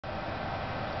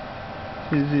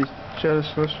is Charles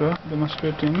also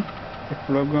demonstrating a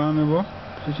programmable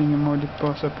switching mode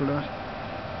power supply.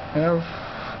 I have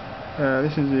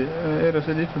this is the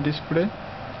LCD to display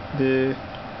the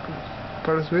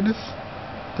pulse width.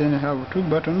 Then I have two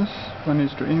buttons. One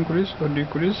is to increase or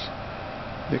decrease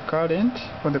the current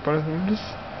for the pulse width,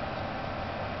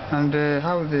 and I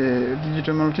have the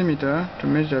digital multimeter to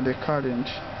measure the current.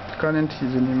 The current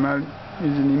is in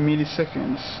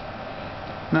milliseconds.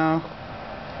 Now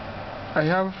I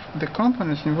have the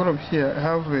components involved here. I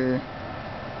have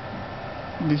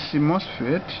this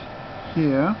MOSFET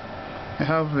here. I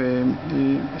have the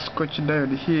Schlocky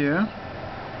Diode here,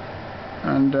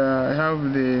 and I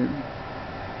have the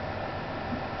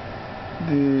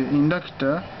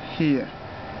inductor here.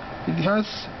 It has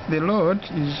the load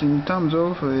is in terms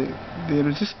of the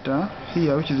resistor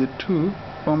here, which is a 2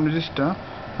 ohm resistor,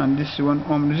 and this 1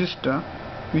 ohm resistor,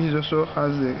 which also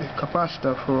has a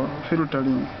capacitor for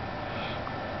filtering.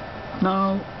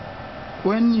 Now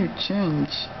when you change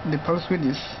the pulse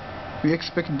width, we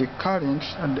expect the current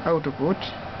at the output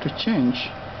to change.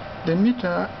 The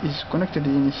meter is connected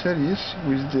in series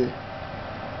with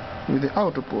the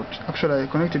output. Actually, I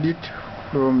connected it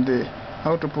from the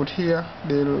output here,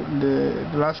 the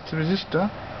last resistor,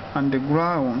 and the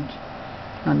ground.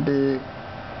 And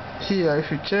here,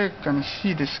 if you check and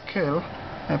see the scale,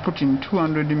 I put in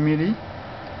 200 milliamps.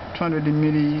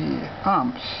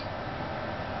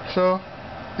 So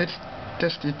let's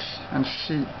test it and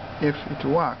see if it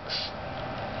works.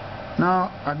 Now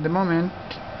at the moment,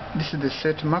 this is the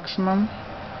set maximum,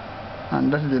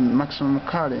 and that's the maximum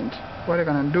current. What I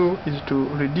can do is to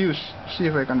reduce, see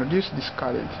if I can reduce this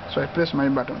current. So I press my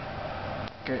button.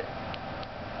 Okay,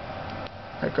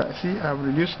 I can see I have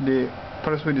reduced the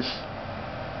pulse width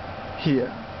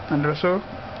here, and also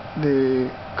the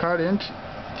current,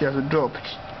 it has dropped.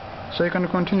 So I can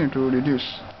continue to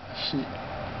reduce. See.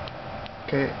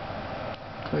 Okay,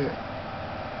 clear.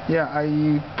 Yeah,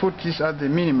 I put this at the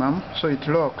minimum, so it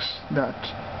locks that.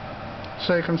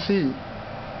 So I can see.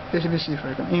 Let me see if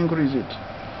I can increase it.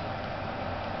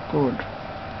 Good.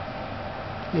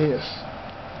 Yes.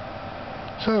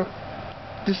 So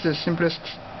this is the simplest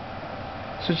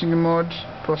switching mode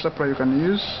power supply you can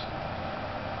use.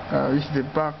 This is the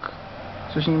buck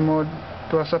switching mode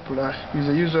power supply with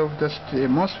the use of just a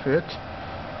MOSFET.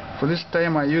 For this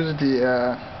time I used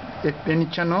the any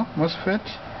channel MOSFET,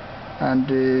 and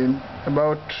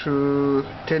about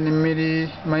 10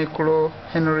 micro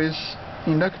henries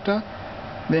inductor,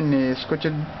 then a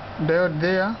Schlocky Diode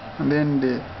there, and then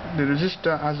the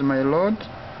resistor as my load,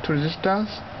 2 resistors.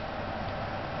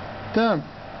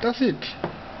 That's it.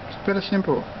 It's very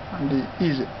simple and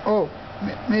easy. Oh,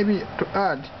 maybe to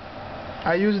add,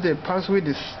 I use the pulse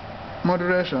width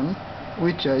modulation,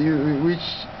 which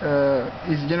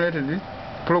is generated,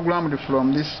 programmed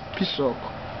from this PSOc.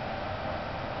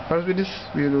 Pulse width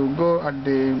will go at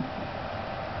the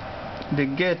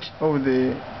gate of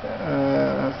the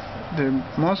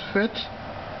MOSFET,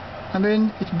 and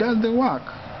then it does the work.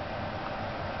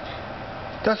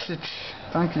 That's it.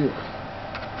 Thank you.